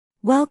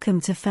Welcome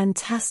to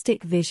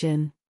Fantastic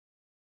Vision.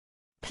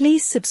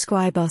 Please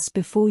subscribe us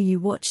before you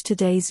watch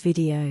today's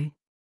video.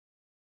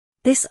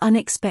 This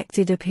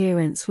unexpected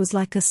appearance was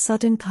like a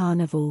sudden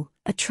carnival,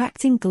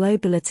 attracting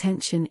global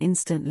attention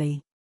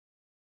instantly.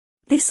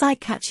 This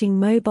eye-catching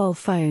mobile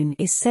phone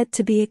is said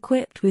to be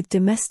equipped with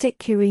domestic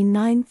Kirin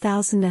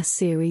 9000S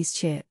series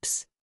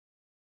chips.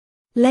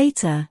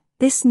 Later,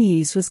 this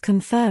news was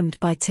confirmed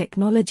by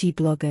technology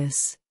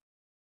bloggers.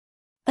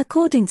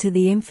 According to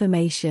the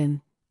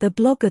information, the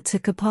blogger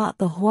took apart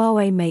the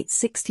Huawei Mate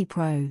 60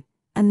 Pro,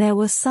 and there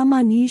were some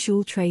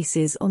unusual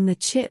traces on the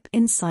chip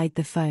inside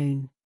the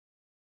phone.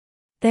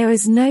 There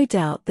is no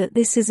doubt that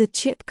this is a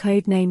chip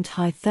codenamed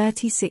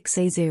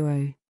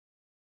Hi36A0.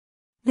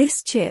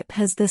 This chip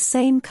has the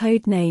same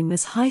code name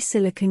as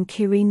high-silicon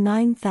Kirin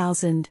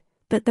 9000,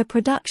 but the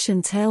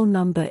production tail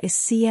number is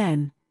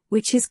CN,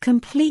 which is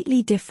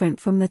completely different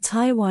from the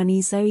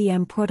Taiwanese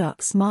OEM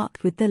products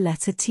marked with the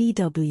letter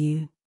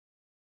TW.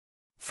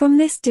 From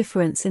this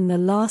difference in the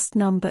last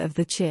number of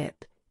the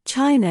chip,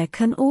 China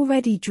can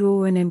already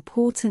draw an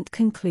important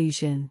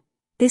conclusion.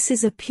 This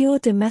is a pure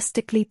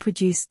domestically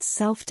produced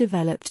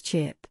self-developed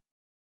chip.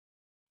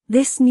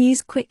 This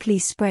news quickly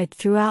spread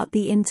throughout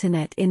the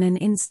internet in an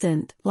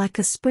instant, like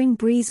a spring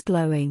breeze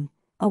blowing,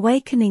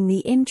 awakening the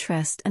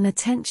interest and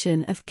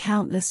attention of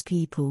countless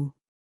people.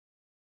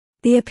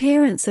 The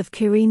appearance of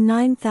Kirin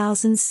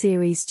 9000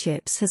 series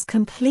chips has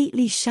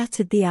completely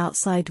shattered the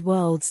outside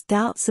world's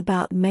doubts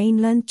about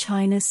mainland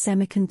China's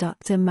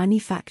semiconductor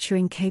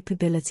manufacturing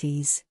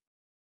capabilities.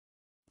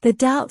 The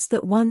doubts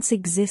that once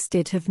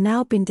existed have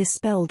now been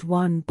dispelled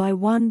one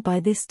by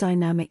this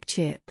dynamic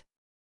chip.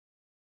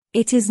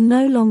 It is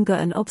no longer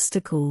an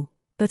obstacle,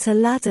 but a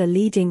ladder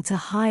leading to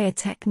higher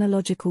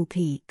technological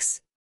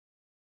peaks.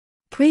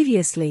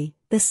 Previously,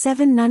 the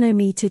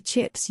 7nm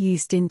chips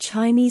used in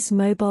Chinese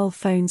mobile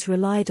phones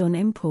relied on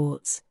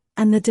imports,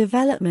 and the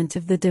development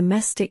of the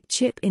domestic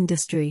chip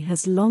industry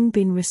has long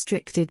been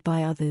restricted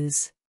by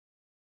others.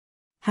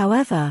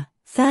 However,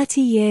 30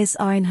 years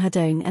are in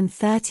Hedong and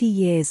 30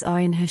 years are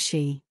in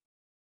Heshi.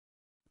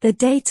 The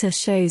data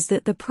shows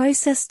that the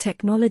process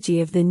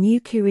technology of the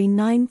new Kirin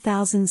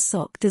 9000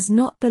 SoC does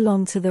not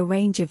belong to the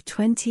range of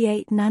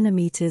 28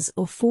 nanometers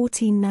or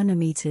 14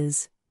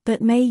 nanometers, but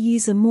may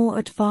use a more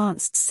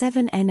advanced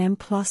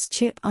 7nm+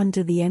 chip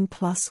under the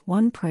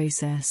N+1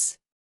 process.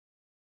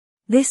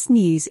 This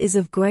news is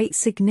of great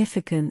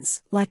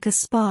significance, like a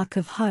spark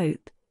of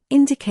hope,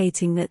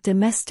 indicating that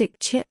domestic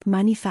chip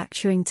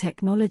manufacturing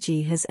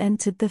technology has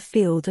entered the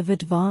field of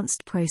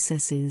advanced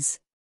processes.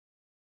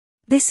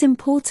 This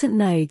important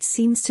node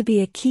seems to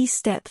be a key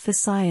step for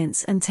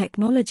science and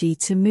technology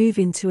to move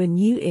into a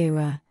new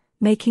era,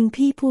 making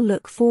people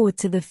look forward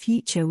to the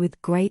future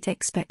with great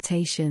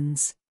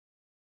expectations.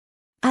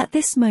 At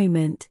this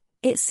moment,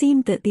 it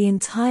seemed that the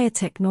entire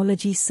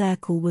technology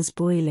circle was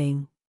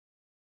boiling.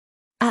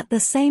 At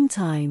the same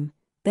time,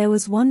 there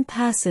was one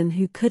person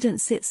who couldn't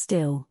sit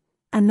still,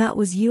 and that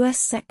was U.S.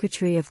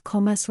 Secretary of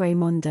Commerce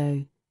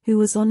Raimondo, who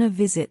was on a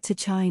visit to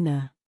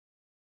China.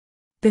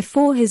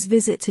 Before his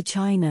visit to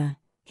China,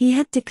 he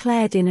had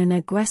declared in an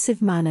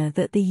aggressive manner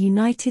that the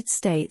United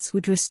States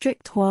would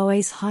restrict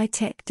Huawei's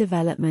high-tech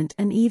development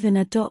and even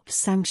adopt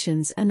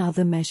sanctions and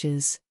other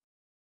measures.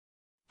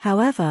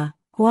 However,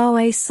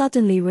 Huawei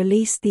suddenly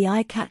released the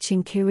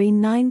eye-catching Kirin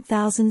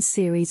 9000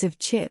 series of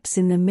chips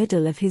in the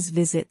middle of his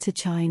visit to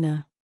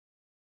China.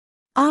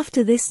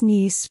 After this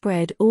news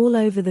spread all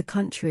over the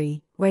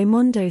country,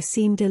 Raimondo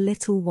seemed a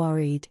little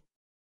worried.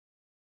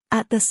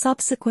 At the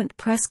subsequent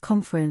press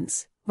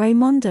conference,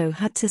 Raimondo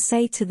had to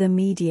say to the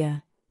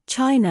media,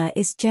 "China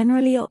is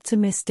generally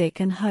optimistic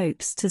and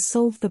hopes to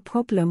solve the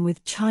problem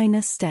with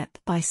China step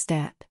by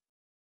step."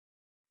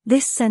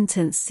 This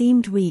sentence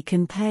seemed weak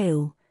and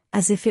pale,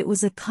 as if it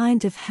was a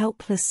kind of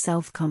helpless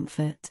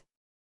self-comfort.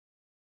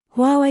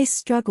 Huawei's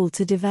struggle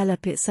to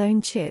develop its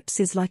own chips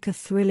is like a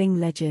thrilling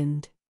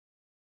legend.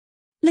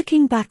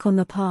 Looking back on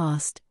the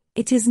past,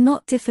 it is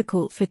not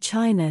difficult for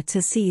China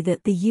to see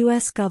that the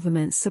US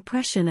government's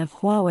suppression of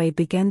Huawei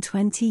began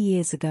 20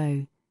 years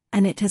ago,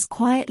 and it has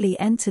quietly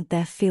entered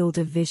their field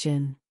of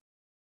vision.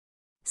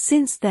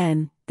 Since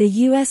then, the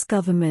US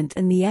government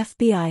and the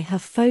FBI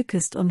have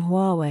focused on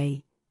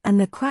Huawei, and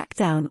the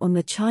crackdown on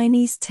the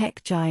Chinese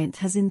tech giant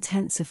has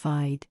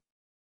intensified.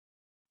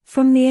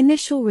 From the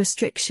initial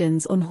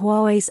restrictions on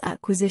Huawei's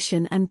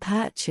acquisition and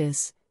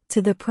purchase,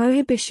 to the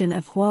prohibition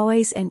of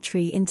Huawei's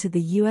entry into the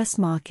US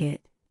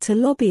market, to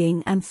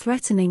lobbying and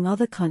threatening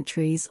other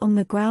countries on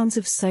the grounds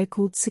of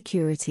so-called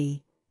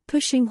security,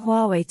 pushing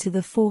Huawei to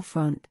the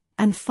forefront,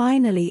 and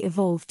finally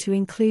evolved to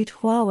include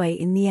Huawei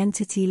in the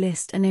entity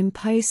list and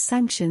impose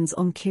sanctions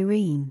on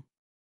Kirin.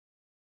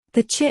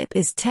 The chip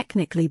is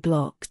technically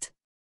blocked.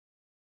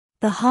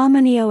 The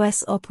Harmony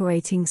OS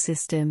operating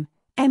system,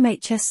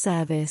 MHS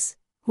service,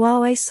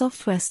 Huawei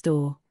Software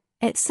Store,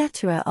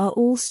 etc. are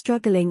all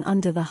struggling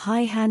under the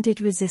high-handed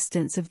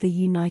resistance of the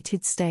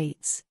United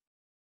States.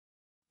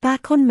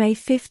 Back on May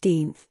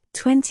 15,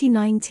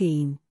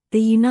 2019,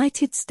 the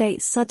United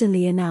States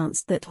suddenly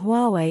announced that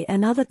Huawei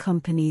and other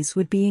companies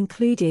would be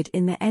included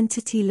in the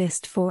Entity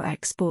List for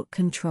export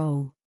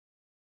control.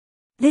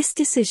 This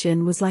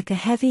decision was like a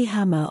heavy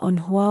hammer on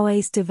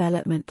Huawei's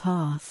development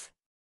path.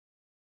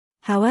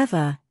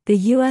 However, the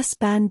US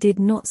ban did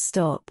not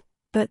stop,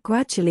 but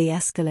gradually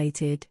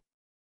escalated.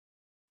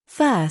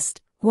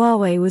 First,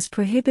 Huawei was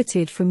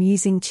prohibited from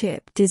using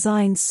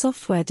chip-designed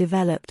software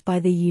developed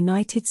by the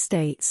United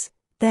States.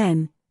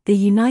 Then, the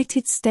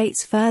United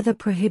States further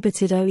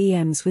prohibited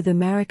OEMs with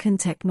American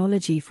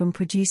technology from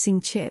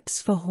producing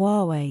chips for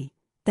Huawei.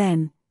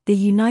 Then, the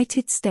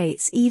United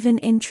States even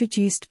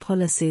introduced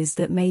policies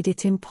that made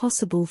it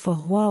impossible for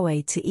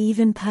Huawei to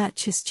even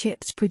purchase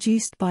chips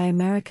produced by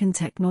American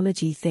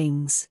technology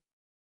things.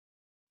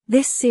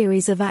 This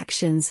series of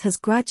actions has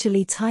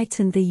gradually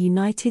tightened the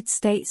United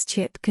States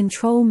chip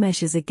control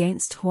measures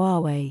against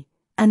Huawei,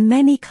 and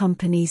many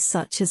companies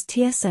such as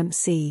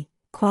TSMC,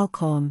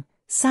 Qualcomm,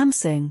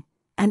 Samsung,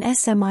 and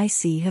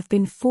SMIC have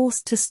been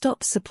forced to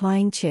stop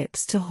supplying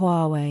chips to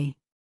Huawei.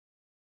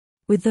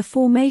 With the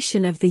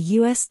formation of the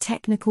US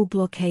technical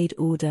blockade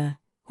order,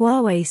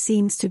 Huawei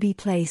seems to be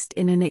placed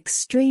in an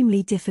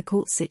extremely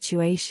difficult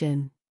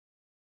situation.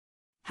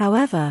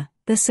 However,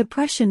 the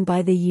suppression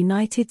by the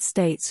United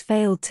States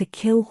failed to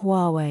kill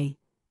Huawei,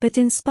 but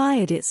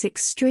inspired its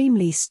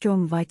extremely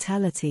strong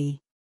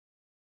vitality.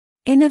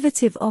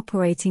 Innovative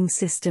operating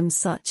systems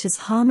such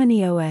as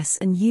Harmony OS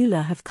and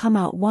EULA have come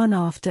out one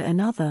after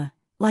another,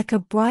 like a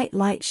bright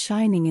light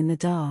shining in the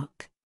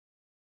dark.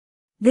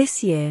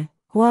 This year,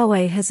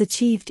 Huawei has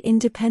achieved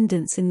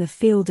independence in the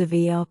field of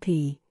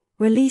ERP,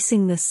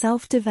 releasing the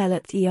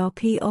self-developed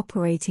ERP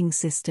operating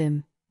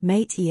system,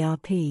 Mate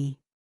ERP.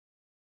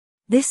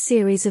 This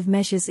series of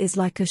measures is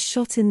like a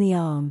shot in the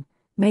arm,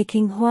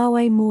 making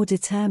Huawei more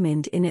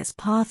determined in its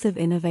path of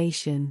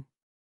innovation.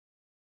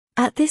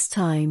 At this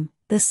time,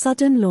 the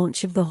sudden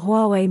launch of the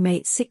Huawei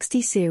Mate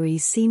 60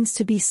 series seems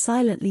to be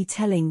silently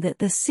telling that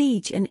the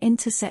siege and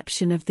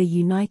interception of the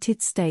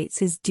United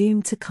States is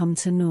doomed to come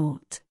to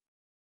naught.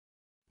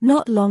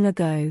 Not long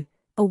ago,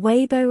 a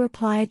Weibo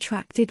reply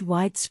attracted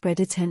widespread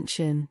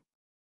attention.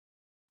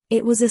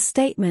 It was a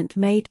statement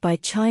made by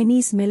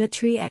Chinese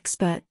military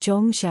expert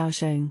Zhong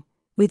Xiaosheng.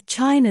 With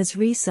China's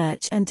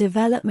research and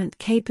development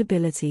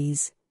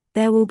capabilities,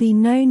 there will be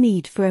no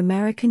need for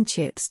American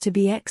chips to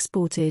be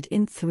exported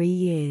in 3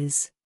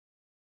 years.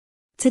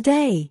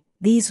 Today,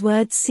 these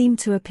words seem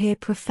to appear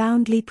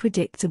profoundly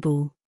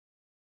predictable.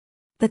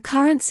 The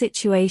current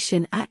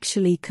situation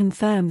actually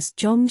confirms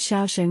Zhong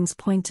Xiaosheng's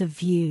point of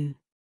view.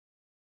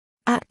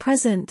 At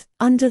present,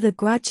 under the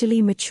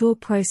gradually mature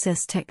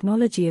process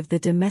technology of the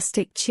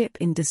domestic chip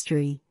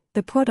industry,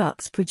 the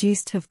products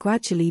produced have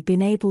gradually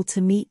been able to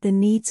meet the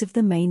needs of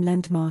the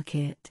mainland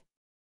market.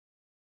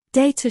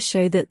 Data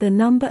show that the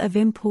number of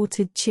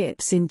imported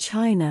chips in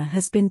China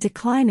has been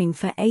declining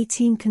for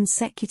 18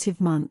 consecutive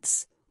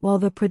months, while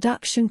the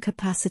production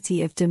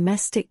capacity of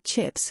domestic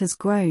chips has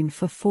grown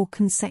for 4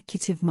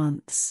 consecutive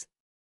months.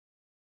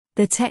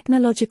 The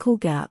technological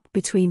gap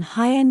between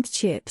high-end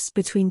chips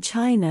between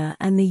China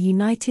and the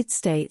United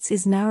States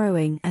is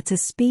narrowing at a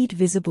speed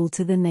visible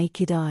to the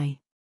naked eye.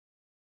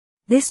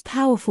 This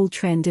powerful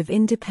trend of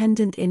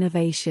independent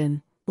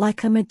innovation,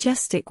 like a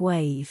majestic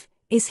wave,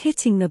 is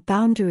hitting the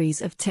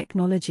boundaries of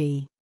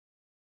technology.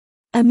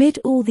 Amid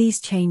all these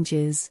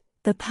changes,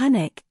 the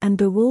panic and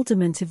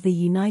bewilderment of the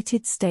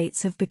United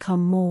States have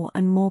become more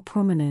and more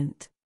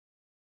prominent.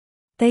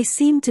 They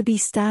seem to be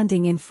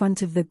standing in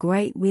front of the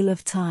great wheel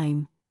of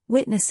time,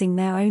 witnessing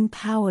their own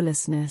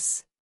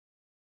powerlessness.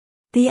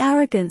 The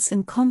arrogance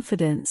and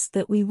confidence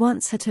that we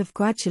once had have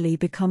gradually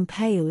become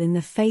pale in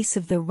the face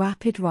of the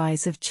rapid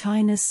rise of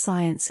China's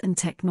science and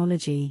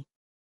technology.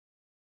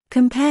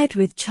 Compared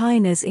with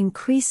China's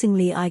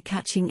increasingly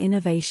eye-catching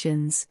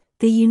innovations,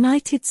 the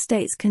United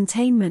States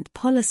containment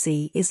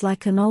policy is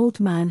like an old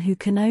man who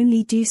can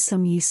only do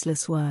some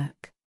useless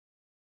work.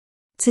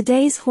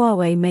 Today's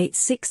Huawei Mate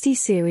 60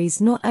 series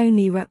not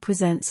only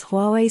represents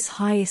Huawei's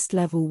highest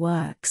level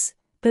works,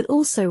 but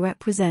also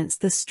represents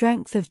the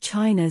strength of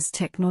China's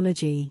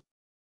technology.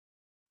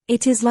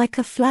 It is like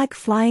a flag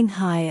flying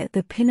high at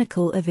the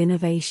pinnacle of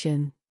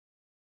innovation.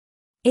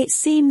 It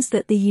seems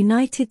that the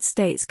United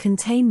States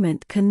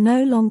containment can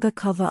no longer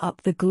cover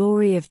up the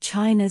glory of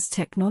China's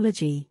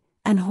technology,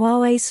 and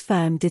Huawei's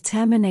firm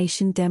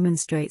determination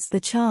demonstrates the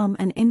charm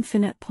and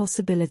infinite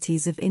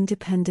possibilities of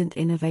independent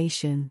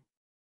innovation.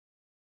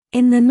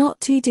 In the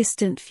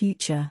not-too-distant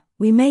future,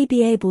 we may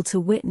be able to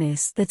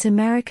witness that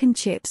American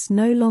chips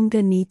no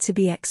longer need to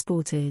be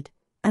exported,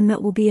 and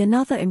that will be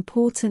another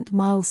important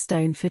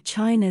milestone for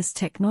China's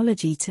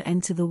technology to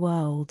enter the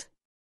world.